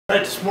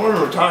Right, this morning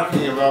we're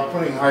talking about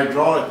putting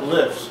hydraulic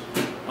lifts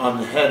on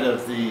the head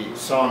of the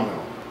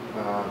sawmill.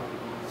 I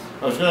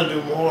was going to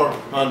do more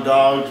on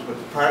dogs, but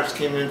the parts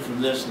came in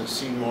from this and it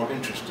seemed more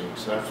interesting,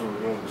 so that's what we're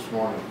doing this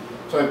morning.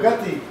 So I've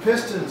got the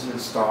pistons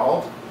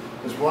installed.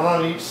 There's one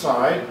on each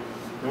side,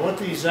 and what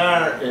these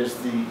are is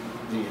the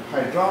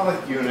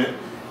hydraulic unit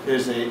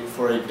is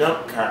for a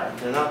dump cart.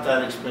 They're not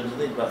that expensive, I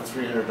think about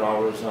 $300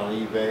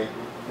 on eBay,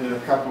 and a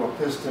couple of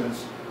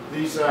pistons.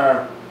 These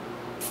are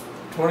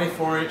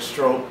 24-inch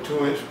stroke,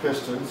 2-inch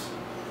pistons.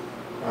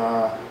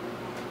 So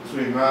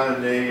we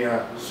mounted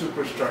a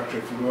superstructure,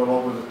 if you will,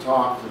 over the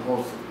top that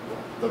holds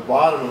the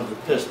bottom of the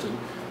piston,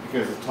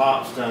 because the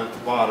top's down at the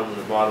bottom and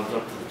the bottom's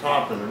up to the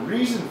top. And the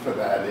reason for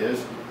that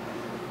is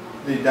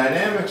the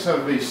dynamics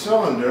of the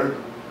cylinder.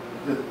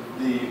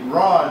 The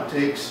rod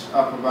takes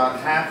up about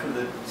half of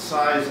the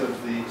size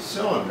of the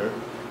cylinder,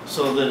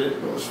 so that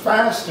it goes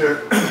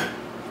faster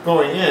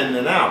going in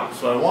than out.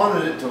 So I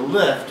wanted it to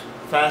lift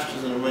faster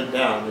than it went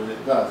down, and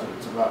it does.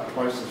 It's about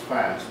twice as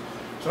fast.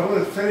 So I'm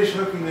going to finish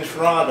hooking this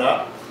rod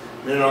up,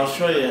 and then I'll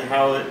show you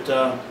how it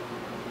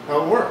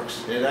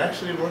works. It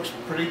actually works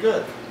pretty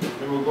good.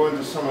 Then we'll go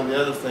into some of the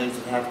other things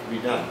that have to be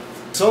done.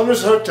 The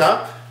cylinder's hooked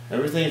up.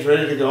 Everything's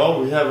ready to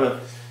go. We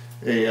have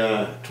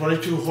a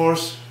 22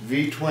 horse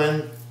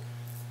V-twin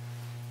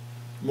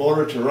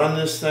motor to run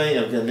this thing.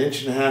 I've got an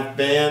 1.5-inch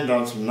band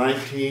on some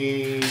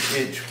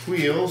 19-inch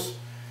wheels.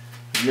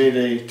 I made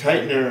a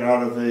tightener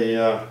out of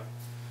a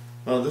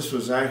well, this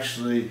was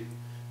actually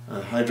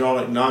a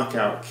hydraulic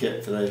knockout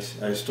kit that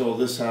I stole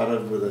this out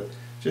of, with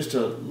just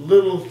a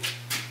little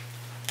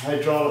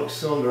hydraulic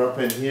cylinder up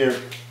in here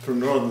from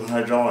Northern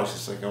Hydraulics.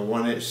 It's like a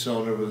 1-inch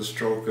cylinder with a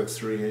stroke of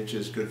 3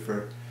 inches, good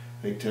for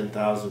I think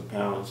 10,000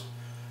 pounds.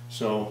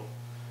 So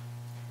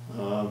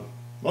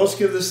let's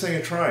give this thing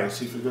a try and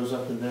see if it goes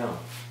up and down.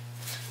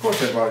 Of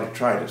course I've already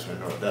tried it, so I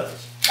know it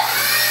does.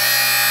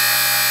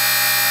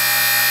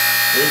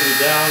 Here's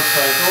the down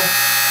cycle.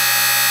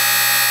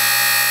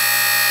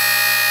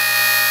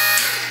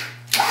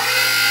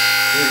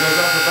 It goes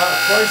up about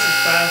twice as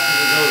fast as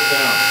it goes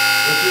down,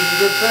 which is a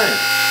good thing.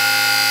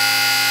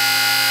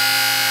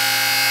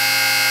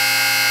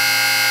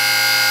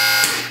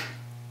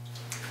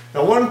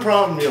 Now, one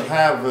problem you'll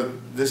have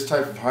with this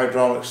type of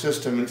hydraulic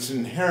system, and it's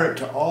inherent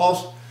to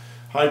all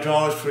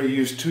hydraulics where you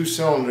use 2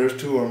 cylinders,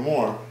 2 or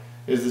more,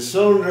 is the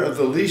cylinder of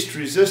the least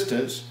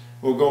resistance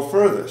will go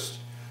furthest.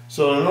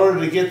 So in order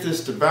to get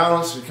this to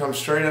balance and come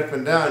straight up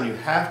and down, you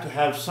have to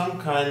have some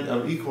kind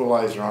of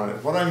equalizer on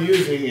it. What I'm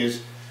using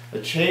is a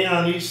chain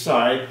on each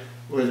side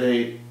with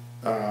a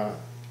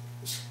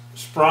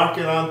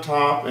sprocket on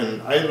top and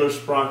an idler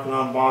sprocket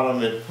on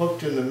bottom, and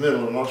hooked in the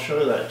middle, and I'll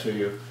show that to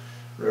you.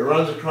 It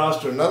runs across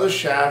to another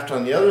shaft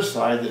on the other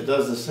side that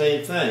does the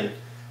same thing.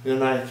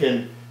 Then I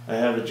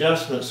have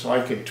adjustments so I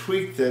can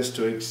tweak this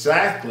to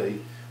exactly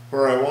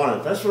where I want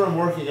it. That's what I'm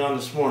working on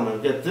this morning.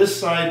 I've got this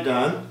side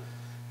done,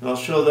 and I'll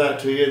show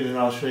that to you, and then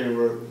I'll show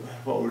you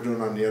what we're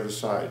doing on the other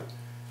side.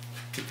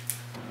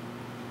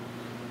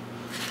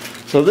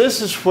 So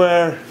this is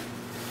where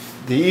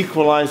the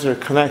equalizer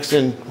connects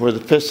in where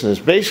the piston is.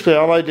 Basically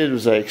all I did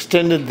was I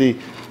extended the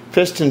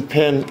piston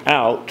pin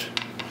out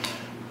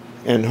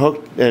and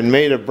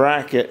made a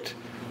bracket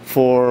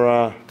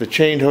for the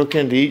chain hook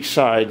into each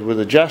side with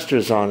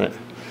adjusters on it.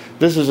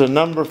 This is a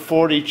number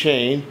 40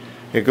 chain.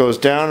 It goes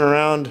down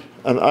around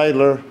an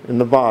idler in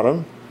the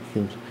bottom.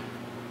 You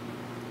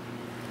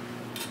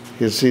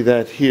can see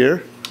that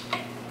here.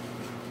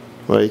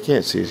 Well, you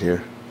can't see it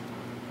here.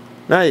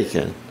 Now you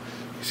can.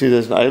 You see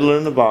there's an idler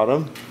in the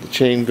bottom. The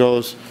chain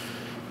goes,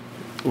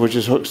 which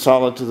is hooked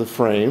solid to the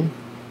frame.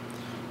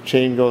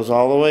 Chain goes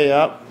all the way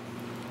up.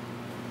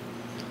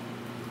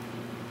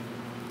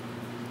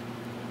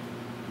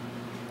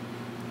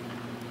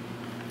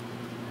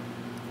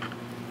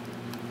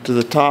 To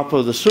the top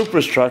of the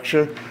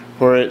superstructure,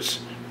 where it's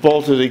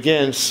bolted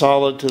again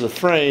solid to the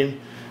frame,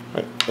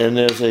 and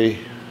there's a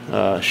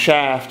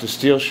shaft, a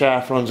steel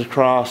shaft runs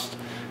across,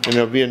 and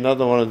there'll be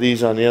another one of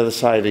these on the other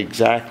side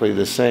exactly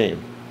the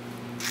same.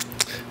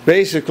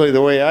 Basically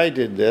the way I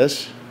did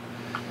this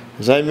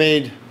is I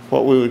made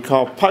what we would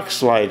call puck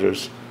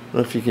sliders. I don't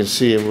know if you can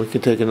see them, we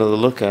can take another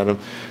look at them,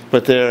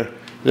 but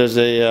there's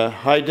a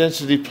high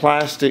density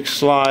plastic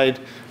slide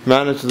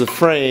mounted to the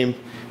frame,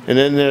 and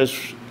then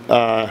there's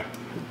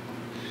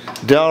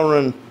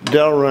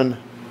Delrin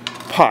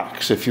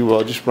pucks, if you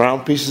will, just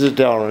round pieces of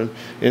Delrin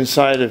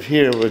inside of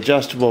here,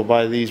 adjustable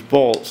by these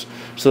bolts,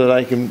 so that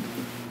I can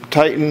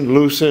tighten,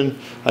 loosen,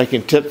 I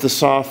can tip the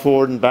saw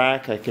forward and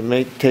back, I can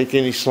take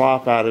any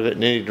slop out of it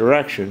in any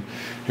direction.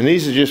 And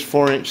these are just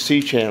 4-inch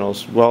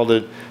C-channels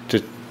welded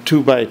to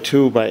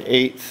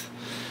 2x2x8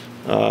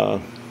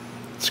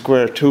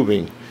 square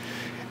tubing.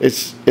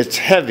 It's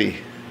heavy,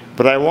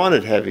 but I want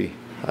it heavy.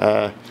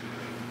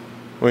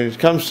 When it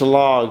comes to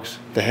logs,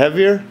 the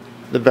heavier,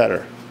 the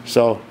better.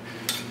 So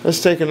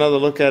let's take another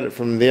look at it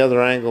from the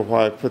other angle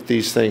while I put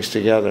these things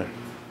together.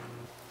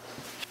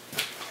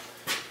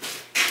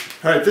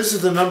 Alright, this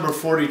is the number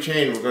 40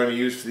 chain we're going to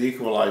use for the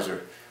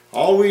equalizer.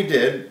 All we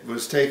did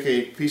was take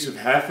a piece of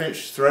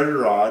 1/2-inch threaded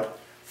rod,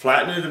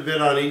 flatten it a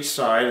bit on each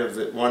side of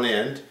the one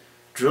end,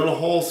 drill a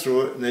hole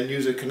through it, and then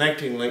use a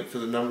connecting link for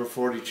the number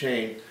 40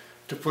 chain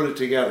to put it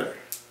together.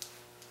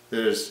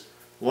 There's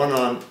one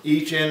on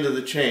each end of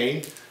the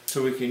chain,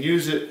 so we can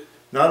use it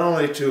not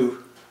only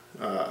to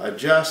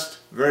adjust,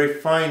 very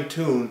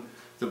fine-tune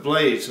the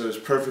blade so it's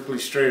perfectly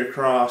straight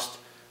across,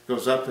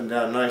 goes up and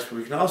down nice, but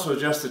we can also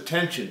adjust the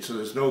tension so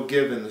there's no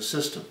give in the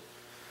system.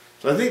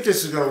 So I think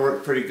this is going to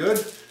work pretty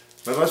good,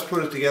 but let's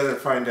put it together and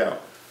find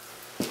out.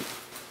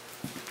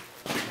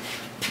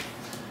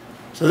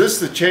 So this is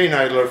the chain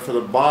idler for the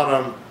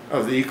bottom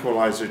of the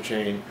equalizer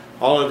chain.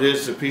 All it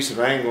is a piece of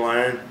angle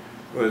iron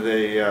with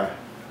a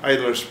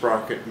idler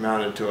sprocket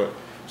mounted to it.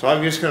 So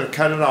I'm just going to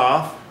cut it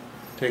off,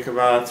 take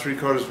about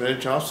 3/4 of an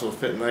inch off so it'll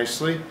fit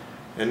nicely,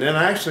 and then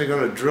I'm actually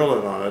going to drill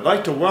it on. I'd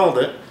like to weld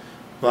it,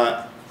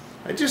 but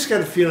I just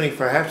got a feeling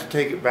if I have to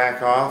take it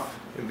back off,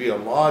 it'd be a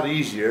lot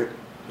easier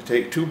to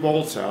take 2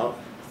 bolts out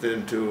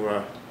than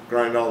to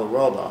grind all the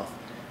weld off.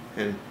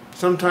 And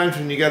sometimes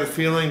when you got a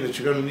feeling that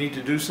you're going to need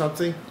to do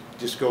something,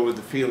 just go with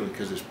the feeling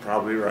because it's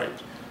probably right.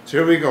 So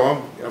here we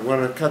go. I'm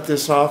going to cut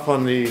this off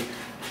on the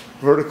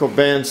vertical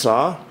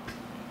bandsaw.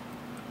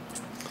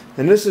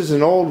 And this is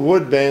an old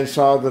wood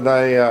bandsaw that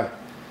I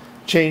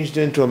changed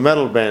into a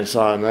metal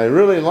bandsaw, and I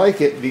really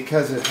like it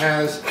because it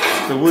has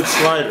the wood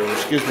slider,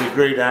 which gives me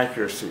great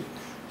accuracy.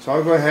 So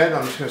I'll go ahead,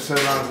 I'm just going to set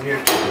it on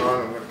here, turn it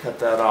on, I'm going to cut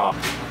that off.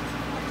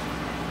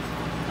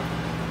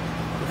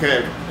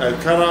 Okay, I've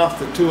cut off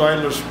the 2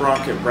 idler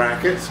sprocket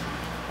brackets.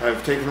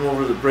 I've taken them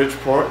over to the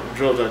Bridgeport and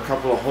drilled a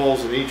couple of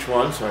holes in each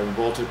one so I can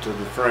bolt it to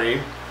the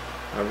frame.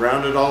 I've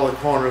rounded all the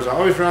corners. I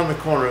always round the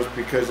corners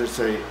because it's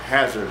a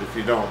hazard if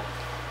you don't.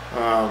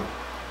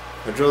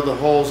 I drilled the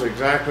holes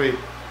exactly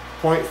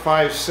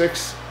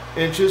 0.56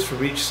 inches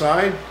from each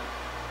side.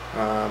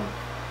 I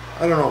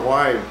don't know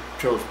why I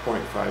chose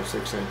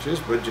 0.56 inches,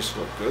 but it just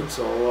looked good.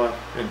 So,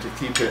 and to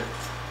keep it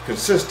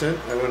consistent,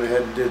 I went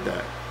ahead and did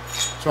that.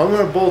 So I'm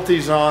going to bolt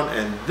these on,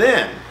 and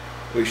then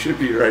we should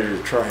be ready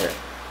to try it.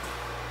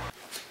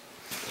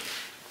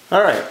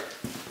 All right,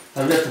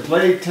 I've got the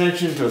blade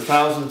tension to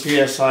 1000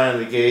 psi on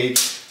the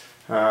gauge.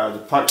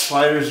 The puck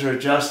sliders are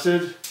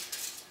adjusted.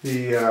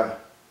 The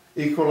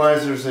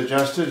equalizer is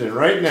adjusted, and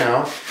right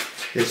now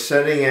it's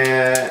setting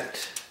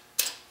at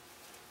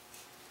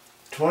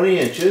 20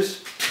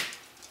 inches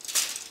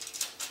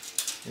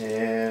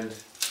and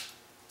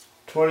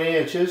 20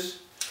 inches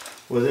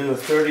within a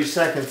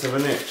 30/2 of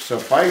an inch. So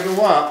if I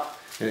go up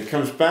and it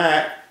comes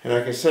back and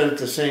I can set it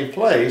to the same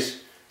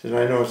place, then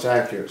I know it's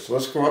accurate. So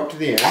let's go up to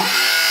the end.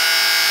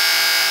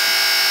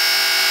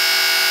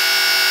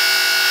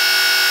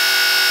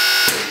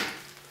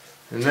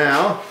 And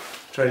now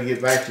try to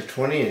get back to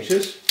 20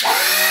 inches.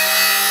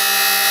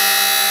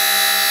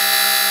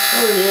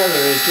 Or the other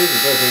inches,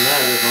 it doesn't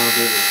matter as long as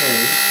they're the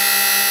same.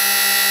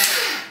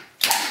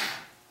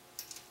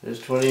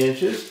 There's 20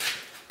 inches.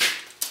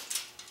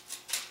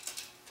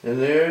 And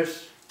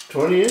there's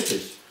 20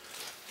 inches.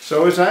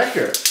 So it's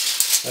accurate.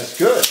 That's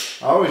good.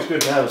 Always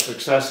good to have a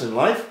success in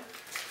life.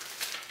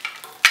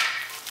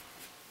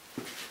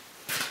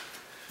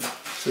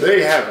 So there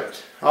you have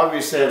it.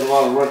 Obviously I have a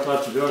lot of work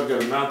left to do. I've got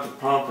to mount the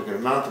pump, I've got to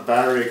mount the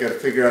battery, I've got to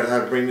figure out how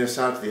to bring this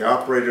out to the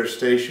operator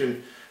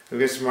station. I've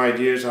got some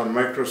ideas on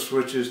micro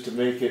switches to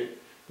make it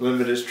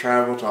limit its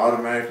travel, to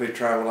automatically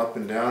travel up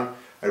and down.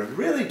 I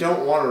really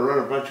don't want to run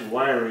a bunch of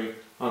wiring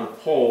on a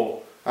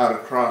pole out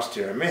across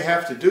here. I may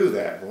have to do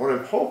that, but what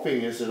I'm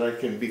hoping is that I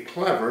can be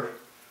clever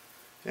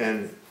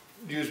and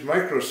use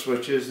micro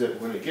switches that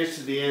when it gets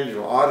to the end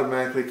it'll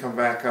automatically come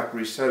back up,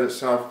 reset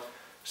itself,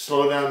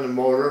 slow down the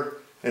motor,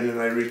 and then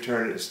I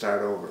return it and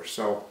start over.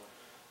 So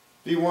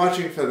be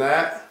watching for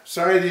that.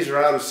 Sorry these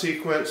are out of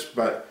sequence,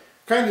 but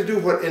kind of do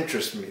what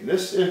interests me.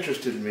 This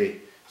interested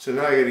me, so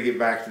now I got to get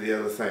back to the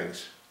other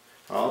things.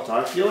 I'll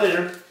talk to you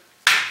later.